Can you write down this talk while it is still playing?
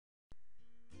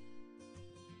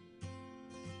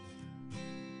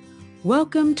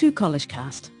Welcome to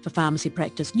CollegeCast, for pharmacy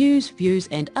practice news, views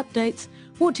and updates,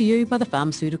 brought to you by the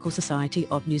Pharmaceutical Society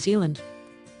of New Zealand.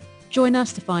 Join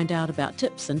us to find out about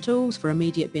tips and tools for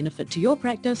immediate benefit to your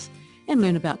practice and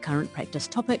learn about current practice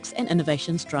topics and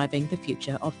innovations driving the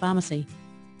future of pharmacy.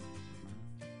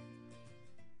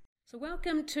 So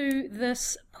welcome to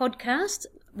this podcast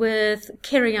with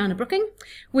Keriana Brooking.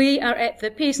 We are at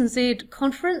the PSNZ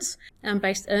conference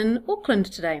based in Auckland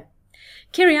today.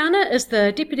 Keriana is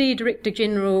the Deputy Director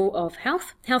General of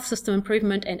Health, Health System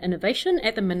Improvement and Innovation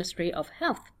at the Ministry of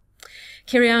Health.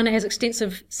 Keriana has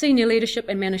extensive senior leadership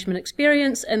and management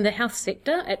experience in the health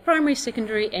sector at primary,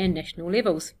 secondary and national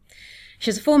levels.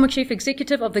 She is a former Chief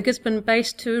Executive of the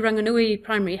Gisborne-based Tū Ranganui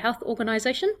Primary Health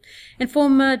Organisation and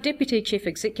former Deputy Chief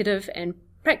Executive and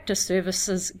Practice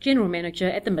Services General Manager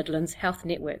at the Midlands Health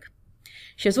Network.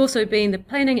 She has also been the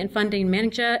Planning and Funding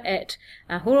Manager at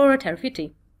Horora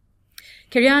Taurewhiti.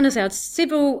 Keriana has held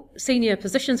several senior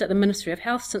positions at the Ministry of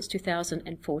Health since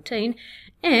 2014,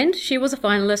 and she was a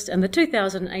finalist in the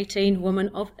 2018 Women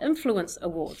of Influence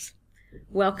Awards.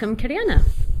 Welcome, Keriana.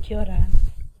 Kia ora.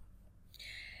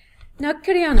 Now,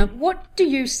 Keriana, what do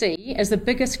you see as the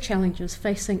biggest challenges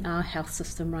facing our health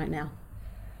system right now?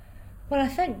 Well, I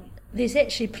think there's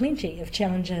actually plenty of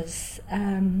challenges.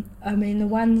 The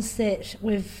ones that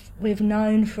we've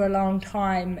known for a long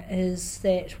time is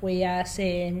that we are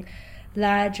seeing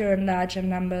larger and larger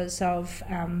numbers of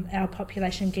our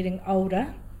population getting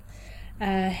older,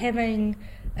 having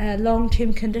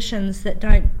long-term conditions that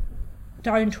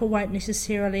don't or won't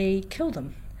necessarily kill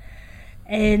them,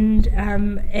 and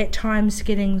at times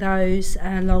getting those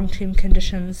long-term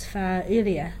conditions far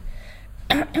earlier.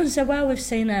 So while we've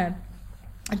seen a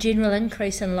general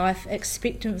increase in life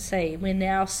expectancy, we're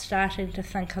now starting to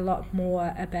think a lot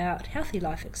more about healthy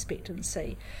life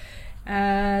expectancy.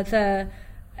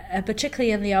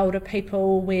 Particularly in the older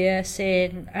people, we're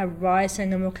seeing a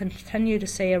rising, and we'll continue to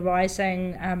see a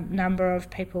rising number of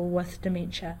people with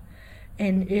dementia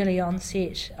and early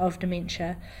onset of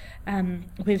dementia.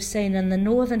 We've seen in the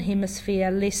Northern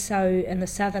Hemisphere, less so in the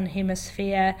Southern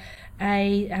Hemisphere,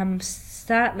 a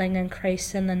startling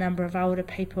increase in the number of older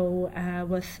people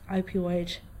with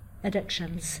opioid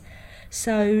addictions.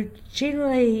 So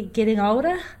generally getting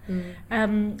older,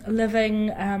 living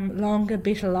longer,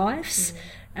 better lives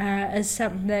is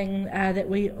something that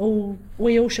we all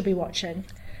should be watching.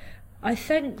 I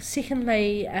think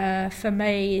secondly, for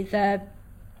me, the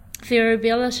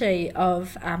variability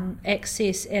of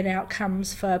access and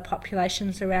outcomes for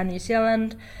populations around New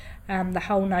Zealand, the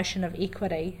whole notion of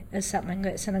equity is something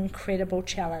that's an incredible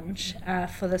challenge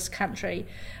for this country.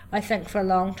 I think for a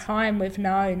long time we've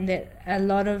known that a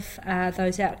lot of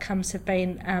those outcomes have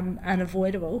been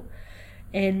unavoidable,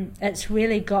 and it's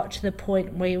really got to the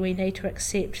point where we need to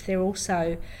accept they're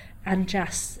also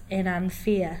unjust and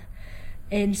unfair.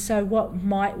 And so what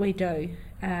might we do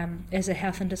as a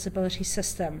health and disability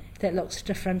system that looks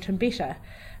different and better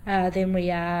than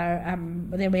we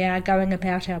are going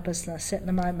about our business at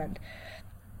the moment?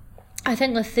 I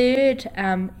think the third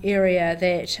area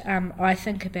that I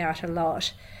think about a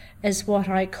lot is what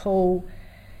I call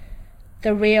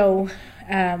the real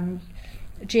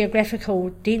geographical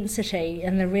density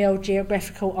and the real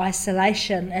geographical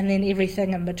isolation, and then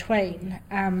everything in between.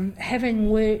 Having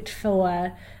worked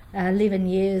for 11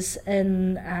 years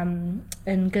in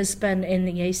Gisborne and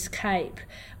the East Cape,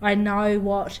 I know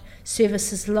what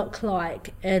services look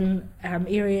like in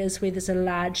areas where there's a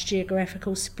large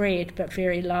geographical spread but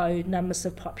very low numbers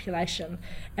of population,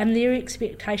 and their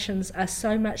expectations are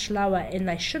so much lower, and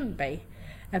they shouldn't be,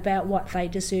 about what they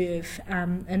deserve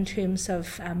in terms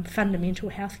of fundamental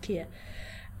health care.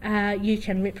 You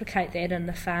can replicate that in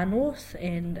the far north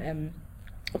and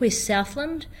West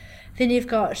Southland. Then you've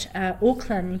got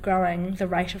Auckland growing the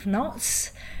rate of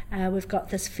knots. We've got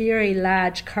this very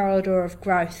large corridor of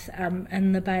growth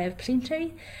in the Bay of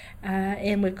Plenty,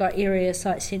 and we've got areas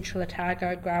like Central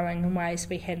Otago growing in ways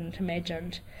we hadn't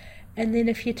imagined. And then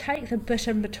if you take the bit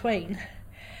in between,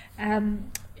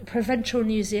 provincial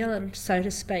New Zealand, so to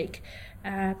speak,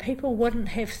 people wouldn't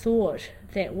have thought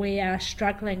that we are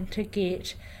struggling to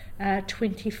get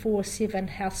 24/7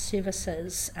 health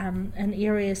services in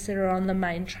areas that are on the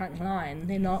main trunk line.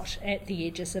 They're not at the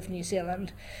edges of New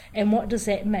Zealand. And what does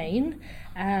that mean?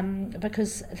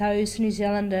 Because those New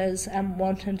Zealanders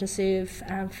want and deserve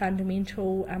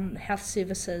fundamental health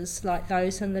services like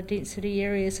those in the density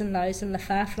areas and those in the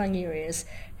far-flung areas.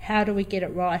 How do we get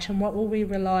it right, and what will we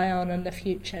rely on in the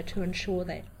future to ensure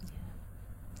that?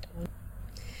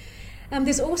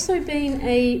 There's also been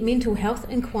a mental health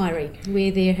inquiry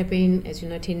where there have been, as you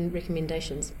know, 10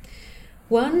 recommendations.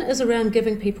 One is around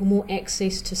giving people more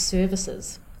access to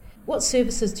services. What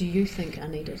services do you think are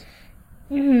needed?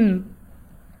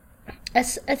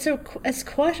 It's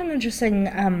quite an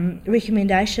interesting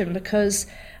recommendation, because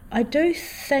I do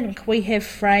think we have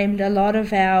framed a lot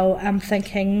of our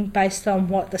thinking based on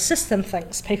what the system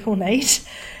thinks people need.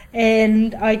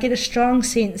 And I get a strong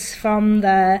sense from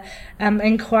the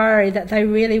inquiry that they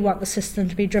really want the system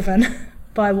to be driven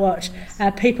by what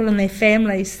people and their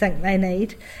families think they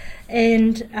need.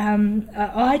 And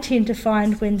I tend to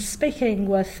find when speaking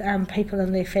with people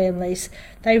and their families,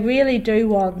 they really do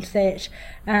want that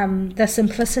the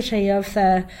simplicity of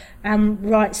the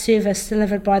right service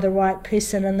delivered by the right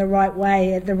person in the right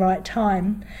way at the right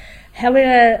time.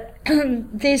 However,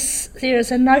 there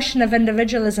is a notion of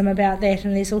individualism about that,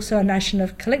 and there's also a notion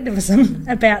of collectivism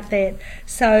about that.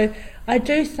 So I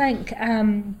do think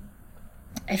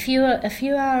if you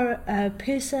are a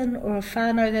person or a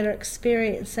whānau that are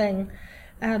experiencing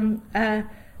a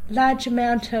large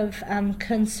amount of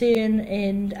concern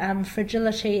and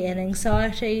fragility and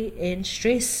anxiety and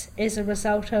stress as a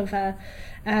result of a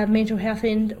mental health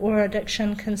and or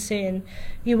addiction concern,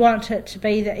 you want it to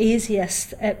be the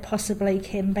easiest it possibly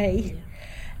can be.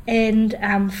 And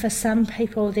for some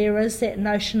people there is that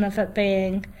notion of it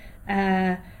being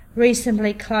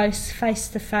reasonably close, face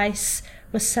to face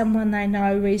with someone they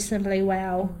know reasonably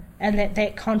well, and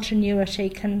that continuity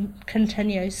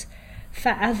continues.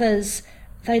 For others,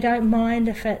 they don't mind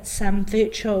if it's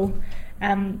virtual,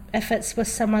 if it's with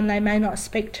someone they may not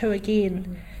speak to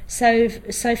again. So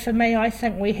for me, I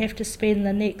think we have to spend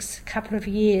the next couple of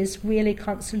years really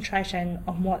concentrating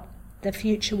on what the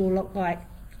future will look like.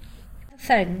 The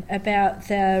thing about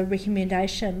the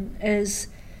recommendation is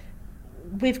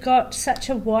we've got such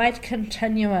a wide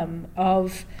continuum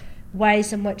of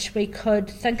ways in which we could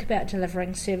think about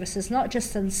delivering services, not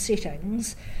just in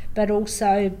settings, but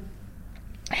also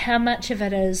how much of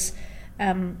it is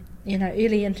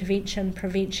early intervention,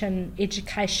 prevention,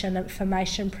 education,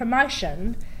 information,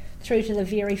 promotion, through to the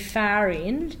very far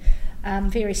end,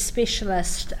 very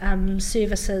specialist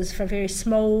services for very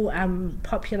small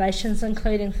populations,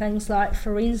 including things like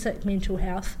forensic mental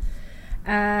health.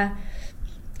 In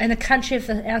a country of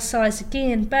our size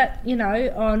again, but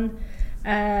on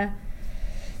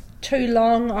 2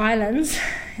 long islands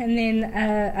and then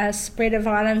a spread of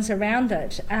islands around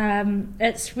it,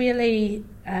 it's really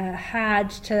hard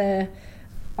to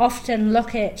often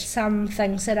look at some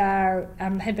things that are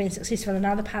have been successful in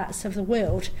other parts of the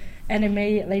world and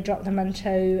immediately drop them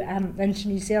into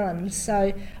New Zealand.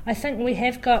 So I think we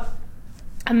have got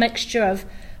a mixture of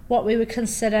what we would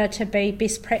consider to be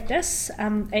best practice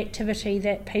activity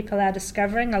that people are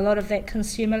discovering, a lot of that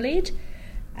consumer-led,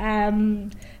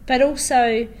 but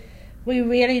also we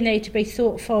really need to be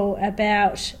thoughtful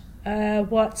about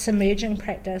what's emerging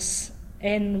practice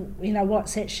and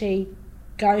what's actually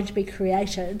going to be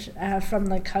created from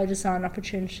the co-design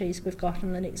opportunities we've got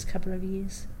in the next couple of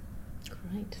years.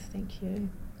 Great, thank you.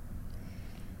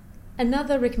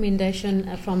 Another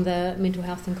recommendation from the Mental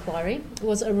Health Inquiry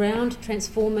was around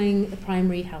transforming the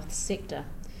primary health sector.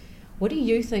 What do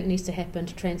you think needs to happen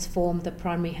to transform the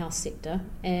primary health sector,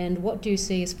 and what do you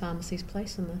see as pharmacy's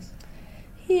place in this?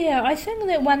 Yeah, I think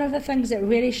that one of the things that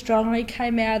really strongly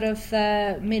came out of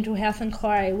the Mental Health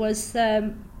Inquiry was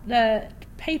the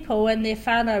people and their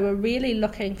whānau were really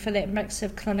looking for that mix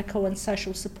of clinical and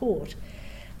social support.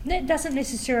 And that doesn't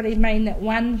necessarily mean that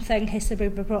one thing has to be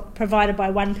provided by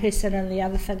one person and the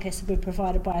other thing has to be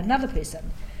provided by another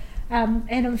person. And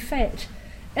in fact,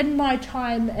 in my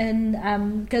time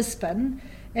in Gisborne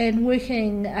and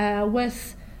working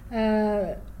with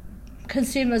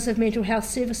consumers of mental health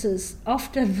services,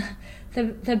 often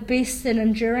the best and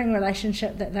enduring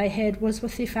relationship that they had was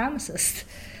with their pharmacist.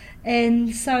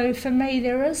 And so for me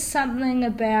there is something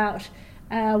about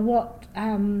what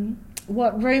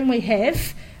room we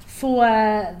have for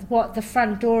what the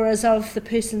front door is of the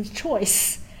person's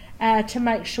choice to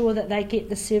make sure that they get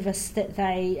the service that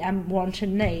they want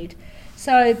and need.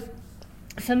 So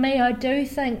for me, I do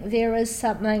think there is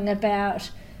something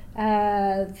about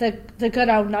the good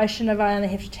old notion of I only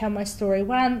have to tell my story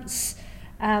once.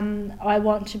 I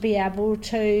want to be able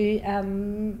to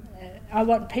I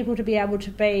want people to be able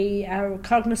to be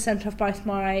cognizant of both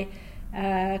my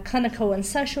clinical and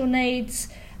social needs.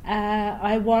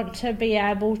 I want to be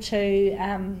able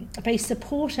to be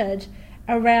supported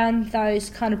around those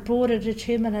kind of broader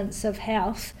determinants of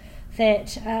health that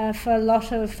for a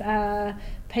lot of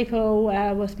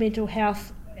people with mental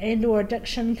health and or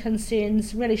addiction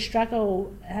concerns really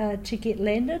struggle to get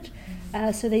landed.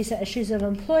 So these are issues of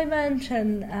employment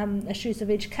and issues of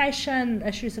education,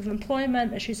 issues of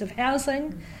employment, issues of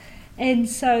housing. And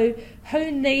so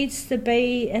who needs to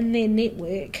be in their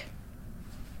network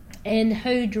and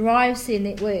who drives their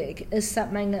network is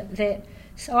something that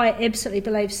I absolutely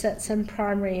believe sits in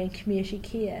primary and community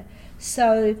care.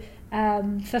 So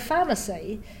for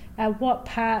pharmacy, what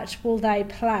part will they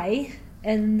play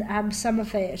in some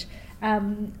of that?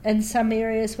 In some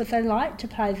areas would they like to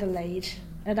play the lead?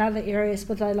 In other areas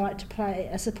would they like to play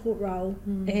a support role?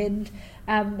 And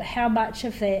how much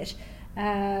of that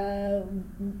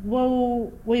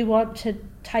will we want to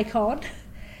take on?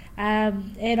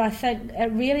 And I think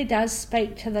it really does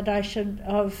speak to the notion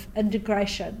of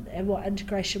integration and what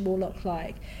integration will look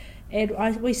like.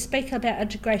 And we speak about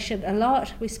integration a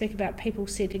lot, we speak about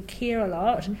people-centred care a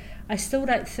lot. I still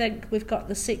don't think we've got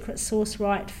the secret sauce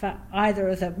right for either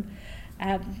of them.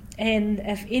 And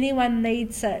if anyone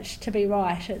needs it to be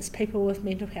right, it's people with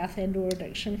mental health and or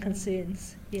addiction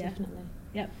concerns. Yeah. Definitely.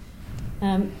 Yep.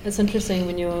 It's interesting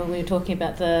when you're talking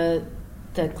about the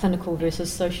clinical versus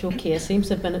social care. Seems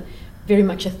to have been very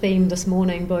much a theme this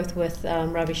morning, both with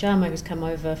Ravi Sharma, who's come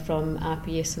over from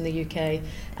RPS in the UK,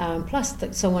 plus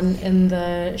someone in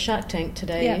the Shark Tank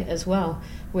today as well,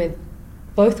 where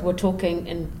both were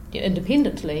talking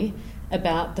independently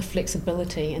about the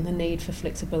flexibility and the need for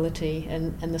flexibility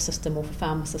in the system, or for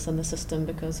pharmacists in the system,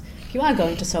 because if you are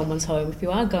going to someone's home, if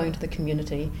you are going to the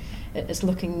community, it's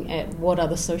looking at what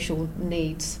other social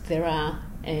needs there are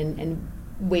and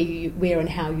where and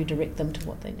how you direct them to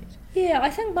what they need. Yeah, I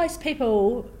think most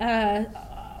people,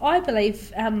 I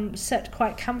believe, sit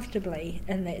quite comfortably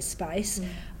in that space.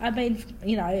 I mean,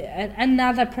 you know,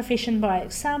 another profession by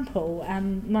example,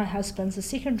 my husband's a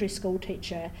secondary school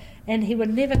teacher, and he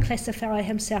would never classify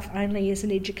himself only as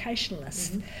an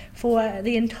educationalist. For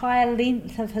the entire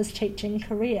length of his teaching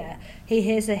career, he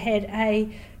has had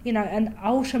an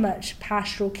ultimate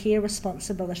pastoral care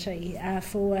responsibility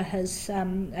for his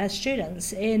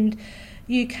students, and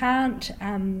you can't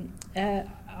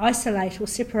isolate or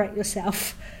separate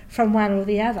yourself from one or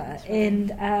the other. Right.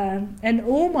 And in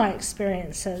all my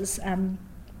experiences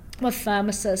with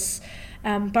pharmacists,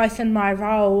 both in my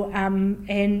role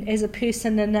and as a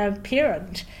person and a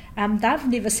parent, they've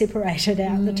never separated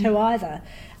out the two either.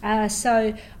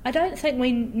 So I don't think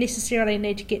we necessarily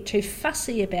need to get too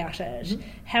fussy about it.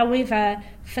 However,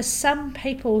 for some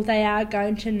people they are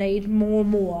going to need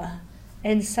more.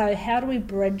 And so how do we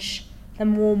bridge the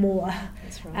more?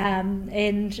 That's right.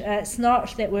 And it's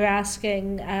not that we're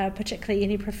asking particularly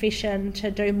any profession to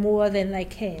do more than they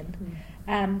can.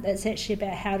 It's actually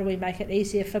about how do we make it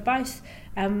easier for both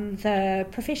the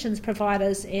professions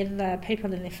providers and the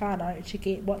people in their whānau to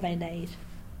get what they need.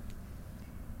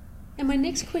 And my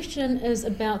next question is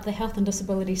about the Health and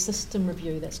Disability System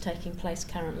Review that's taking place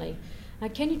currently.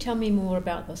 Can you tell me more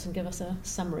about this and give us a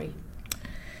summary?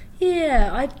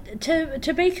 Yeah,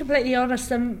 to be completely honest,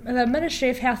 the Ministry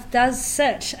of Health does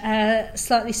sit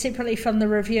slightly separately from the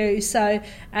review. So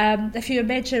if you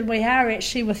imagine, we are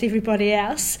actually with everybody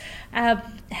else.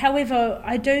 However,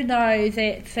 I do know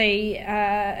that the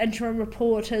interim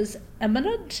report is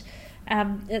imminent.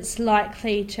 It's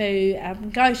likely to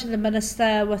go to the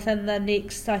Minister within the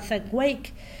next, I think,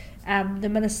 week. The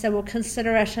Minister will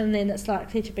consider it, and then it's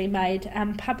likely to be made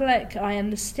public. I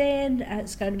understand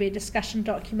it's going to be a discussion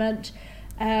document.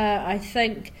 I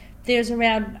think there's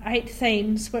around 8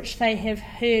 themes which they have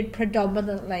heard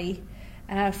predominantly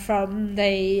from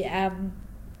the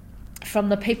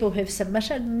people who've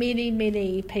submitted.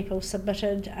 Many people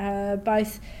submitted,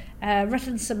 both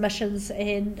written submissions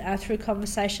and through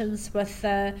conversations with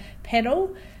the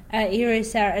panel,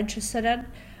 areas they're interested in.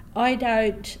 I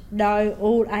don't know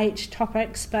all 8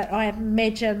 topics, but I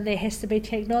imagine there has to be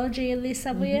technology in there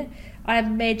somewhere. I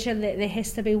imagine that there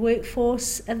has to be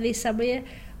workforce in there somewhere.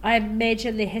 I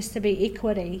imagine there has to be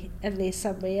equity in there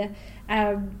somewhere.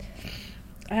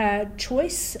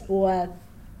 Choice, or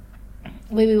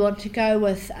where we want to go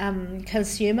with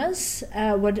consumers,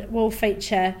 will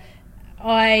feature.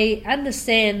 I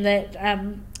understand that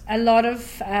a lot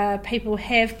of people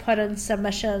have put in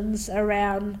submissions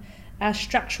around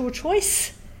structural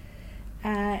choice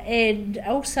and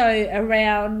also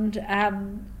around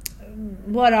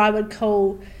what I would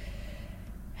call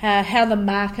how the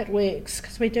market works,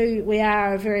 because we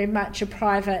are very much a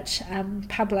private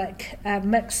public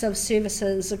mix of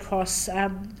services across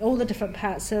all the different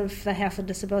parts of the health and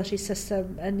disability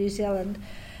system in New Zealand.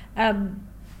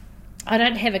 I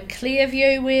don't have a clear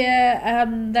view where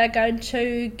they're going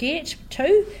to get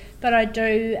to, but I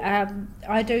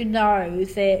do know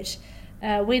that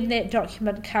when that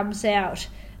document comes out,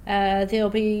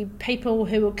 there'll be people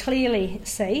who will clearly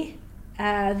see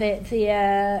that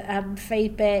their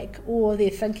feedback or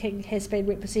their thinking has been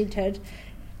represented,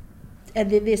 and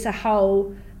then there's a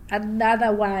whole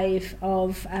another wave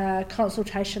of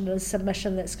consultation and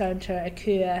submission that's going to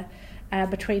occur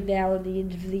between now and the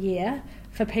end of the year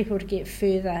for people to get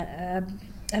further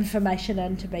information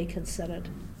in to be considered.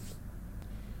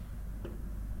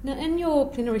 Now, in your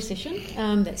plenary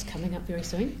session that's coming up very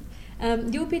soon,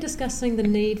 you'll be discussing the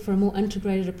need for a more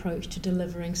integrated approach to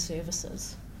delivering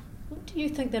services. What do you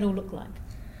think that'll look like?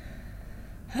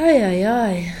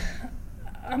 Aye.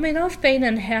 I mean, I've been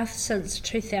in health since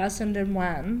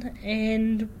 2001,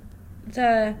 and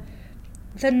the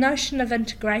notion of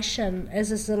integration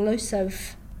is as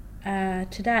elusive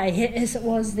today as it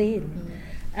was then.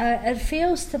 It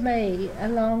feels to me,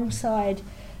 alongside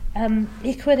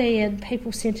equity and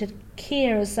people-centred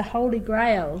care, as the holy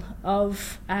grail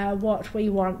of what we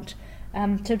want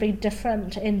to be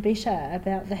different and better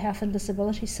about the health and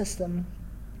disability system.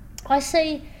 I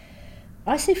see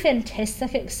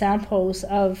fantastic examples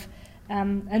of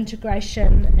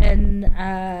integration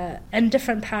in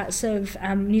different parts of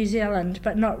New Zealand,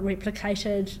 but not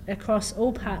replicated across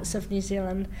all parts of New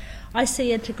Zealand. I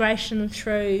see integration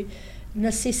through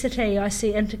necessity. I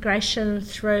see integration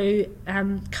through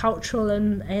cultural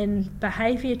and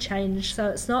behaviour change. So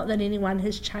it's not that anyone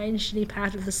has changed any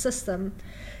part of the system,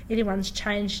 anyone's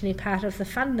changed any part of the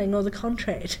funding or the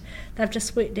contract. They've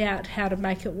just worked out how to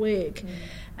make it work.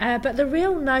 But the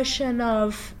real notion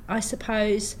of, I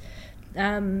suppose,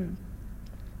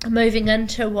 moving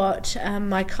into what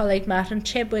my colleague Martin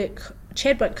Chadwick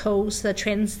calls the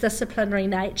transdisciplinary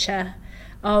nature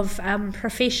of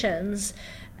professions,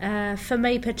 for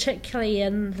me, particularly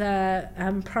in the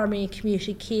primary and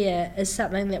community care, is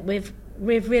something that we've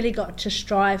really got to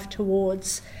strive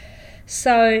towards.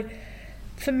 So,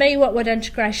 for me, what would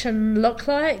integration look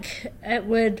like? It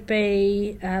would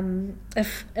be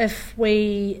if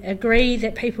we agree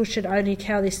that people should only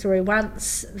tell their story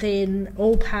once, then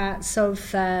all parts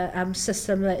of the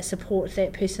system that support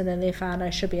that person and their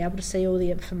whānau should be able to see all the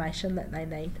information that they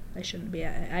need. They shouldn't be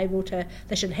able to.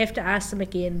 They shouldn't have to ask them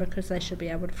again, because they should be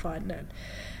able to find it.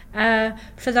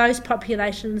 For those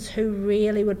populations who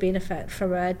really would benefit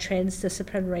from a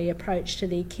transdisciplinary approach to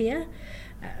their care,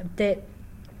 that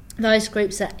those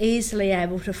groups are easily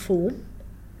able to form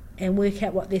and work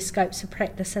out what their scopes of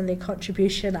practice and their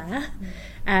contribution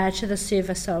are to the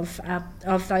service of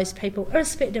those people,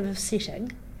 irrespective of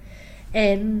setting.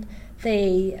 And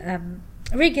the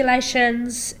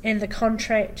regulations and the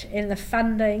contract and the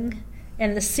funding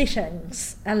and the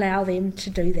settings allow them to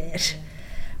do that.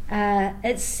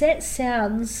 That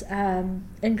sounds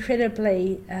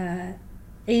incredibly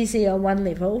easy on one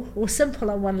level, or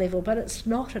simple on one level, but it's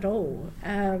not at all.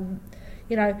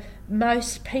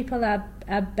 Most people are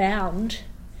bound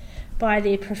by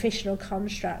their professional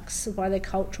constructs, by their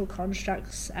cultural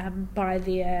constructs, by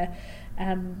their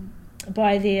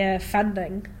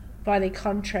funding, by their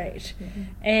contract.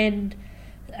 And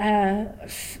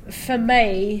for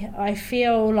me, I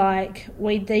feel like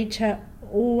we need to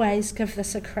always give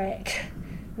this a crack.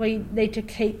 We need to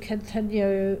keep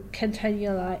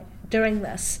continually doing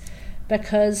this,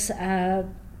 because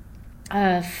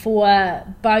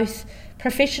for both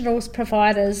professionals,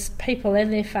 providers, people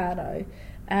and their whānau,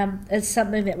 it's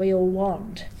something that we all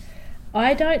want.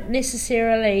 I don't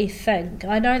necessarily think,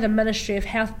 I know the Ministry of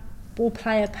Health will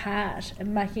play a part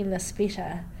in making this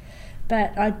better,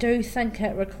 but I do think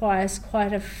it requires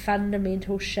quite a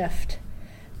fundamental shift.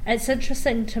 It's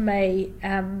interesting to me,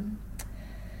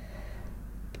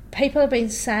 people have been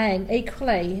saying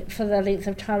equally for the length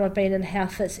of time I've been in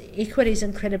health that equity is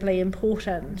incredibly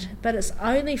important, but it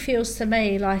only feels to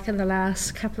me like in the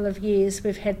last couple of years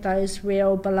we've had those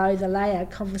real below the layer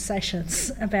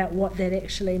conversations about what that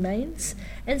actually means,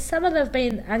 and some of them have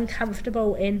been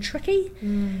uncomfortable and tricky.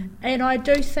 And I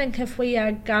do think if we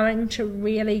are going to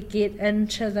really get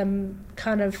into the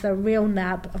kind of the real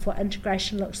nub of what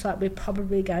integration looks like, we're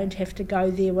probably going to have to go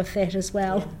there with that as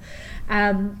well.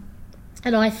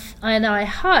 And I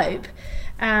hope,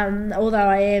 although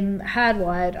I am a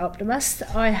hardwired optimist,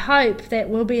 I hope that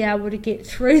we'll be able to get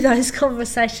through those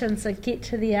conversations and get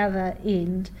to the other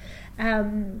end.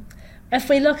 If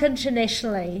we look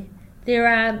internationally, there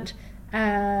aren't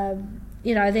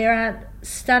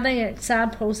stunning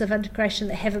examples of integration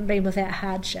that haven't been without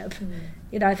hardship.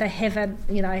 They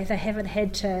haven't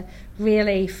had to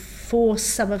really force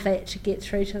some of that to get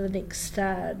through to the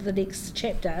next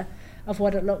chapter of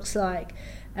what it looks like.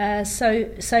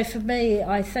 So for me,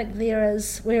 I think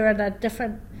we're in a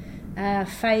different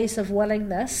phase of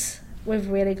willingness. We've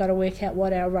really got to work out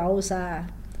what our roles are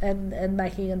in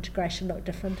making integration look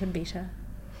different and better.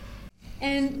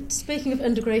 And speaking of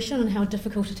integration and how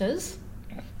difficult it is,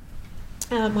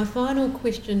 my final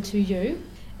question to you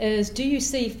is, do you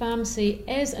see pharmacy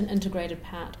as an integrated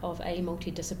part of a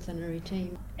multidisciplinary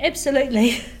team?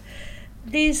 Absolutely.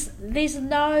 There's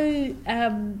no,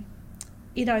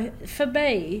 for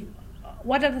me,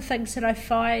 one of the things that I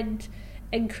find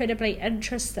incredibly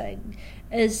interesting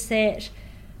is that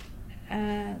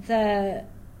and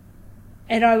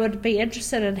I would be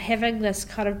interested in having this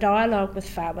kind of dialogue with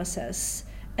pharmacists.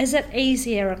 Is it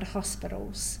easier in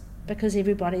hospitals because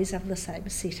everybody's in the same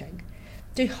setting?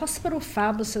 Do hospital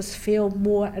pharmacists feel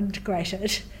more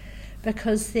integrated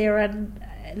because they're in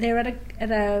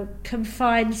a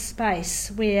confined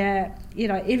space where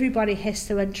everybody has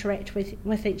to interact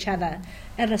with each other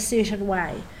in a certain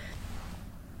way?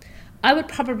 I would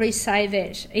probably say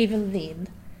that even then,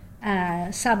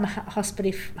 some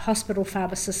hospital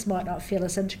pharmacists might not feel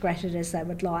as integrated as they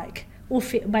would like, or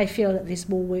may feel that there's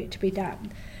more work to be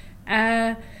done.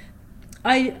 I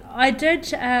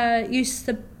did used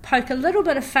to poke a little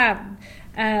bit of fun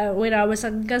when I was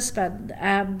in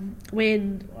Gisborne,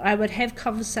 when I would have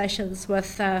conversations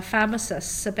with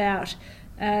pharmacists about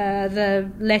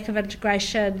the lack of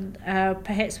integration,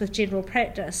 perhaps with general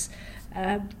practice.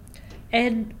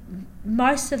 And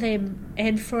most of them,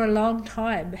 and for a long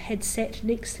time, had sat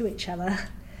next to each other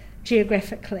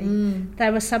geographically.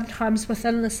 They were sometimes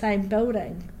within the same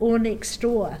building or next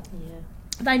door. Yeah.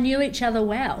 They knew each other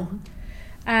well.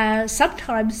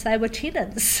 Sometimes they were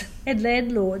tenants and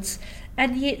landlords,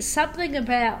 and yet something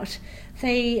about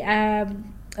the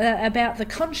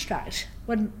construct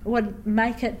would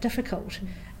make it difficult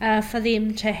for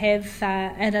them to have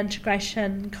an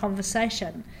integration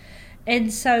conversation.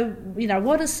 And so,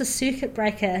 what is the circuit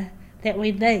breaker that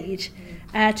we need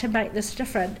to make this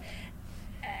different?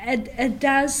 It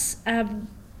does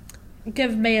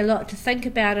give me a lot to think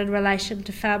about in relation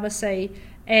to pharmacy,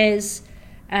 as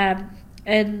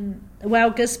Gisborne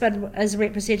is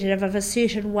representative of a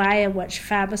certain way in which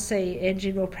pharmacy and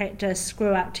general practice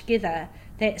grew up together.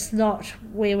 That's not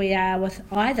where we are with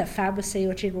either pharmacy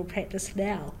or general practice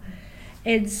now.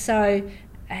 And so,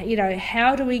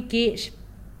 how do we get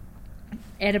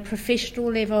at a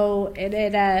professional level and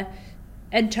at a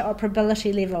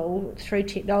interoperability level through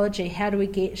technology, how do we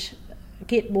get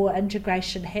more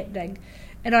integration happening?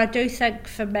 And I do think,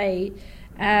 for me,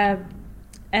 there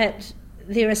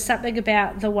is something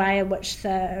about the way in which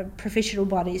the professional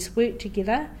bodies work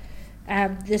together.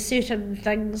 There's certain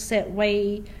things that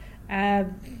we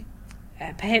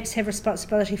perhaps have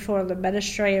responsibility for in the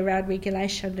ministry around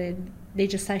regulation and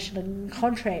legislation and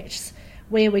contracts,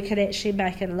 where we could actually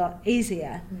make it a lot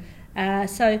easier.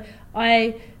 So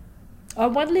on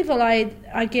one level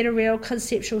I get a real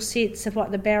conceptual sense of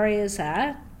what the barriers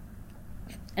are,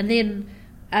 and then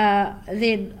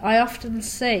I often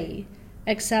see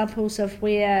examples of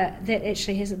where that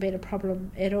actually hasn't been a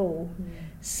problem at all.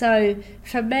 So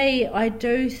for me, I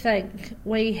do think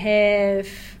we have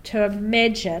to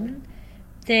imagine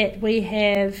that we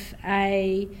have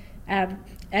a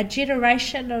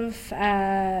generation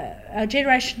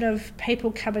of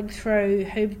people coming through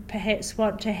who perhaps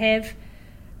want to have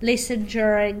less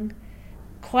enduring,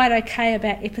 quite okay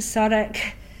about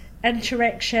episodic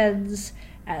interactions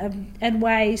in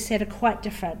ways that are quite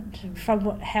different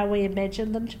from how we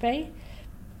imagine them to be.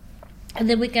 And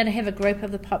then we're going to have a group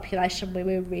of the population where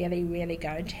we're really, really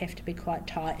going to have to be quite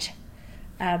tight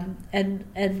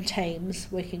in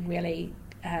teams, working really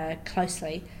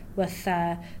closely with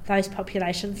those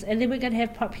populations. And then we're going to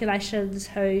have populations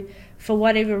who, for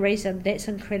whatever reason, that's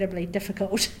incredibly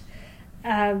difficult.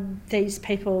 These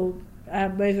people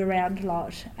move around a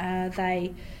lot.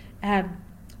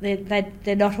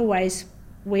 They're not always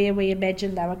where we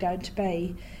imagined they were going to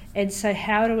be. And so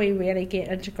how do we really get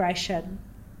integration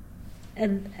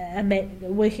and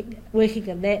working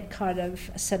in that kind of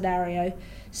scenario?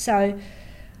 So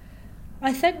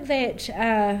I think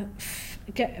that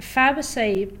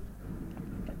pharmacy,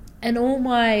 in all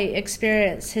my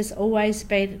experience, has always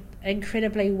been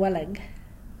incredibly willing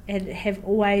and have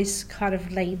always kind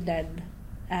of leaned in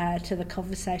to the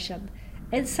conversation.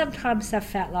 And sometimes I've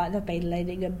felt like they've been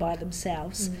leaning in by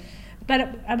themselves.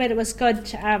 But it was good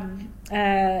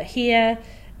to hear,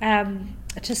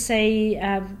 to see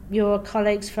your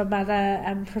colleagues from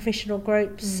other professional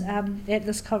groups at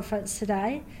this conference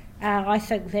today. I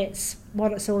think that's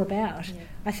what it's all about. Yeah.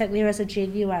 I think there is a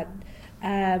genuine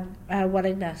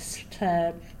willingness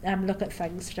to look at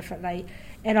things differently,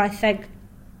 and I think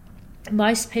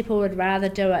most people would rather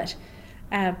do it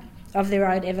of their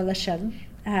own volition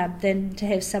than to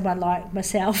have someone like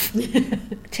myself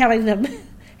telling them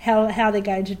how they're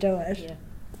going to do it. Yeah,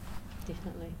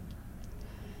 definitely.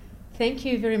 Thank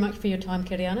you very much for your time,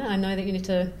 Kiriana. I know that you need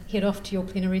to head off to your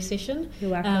plenary session.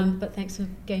 You're welcome. But thanks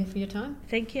again for your time.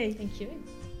 Thank you. Thank you.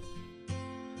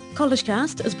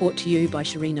 CollegeCast is brought to you by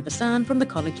Sharina Basan from the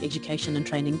College Education and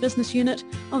Training Business Unit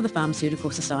of the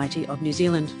Pharmaceutical Society of New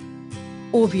Zealand.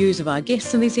 All views of our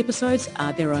guests in these episodes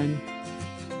are their own.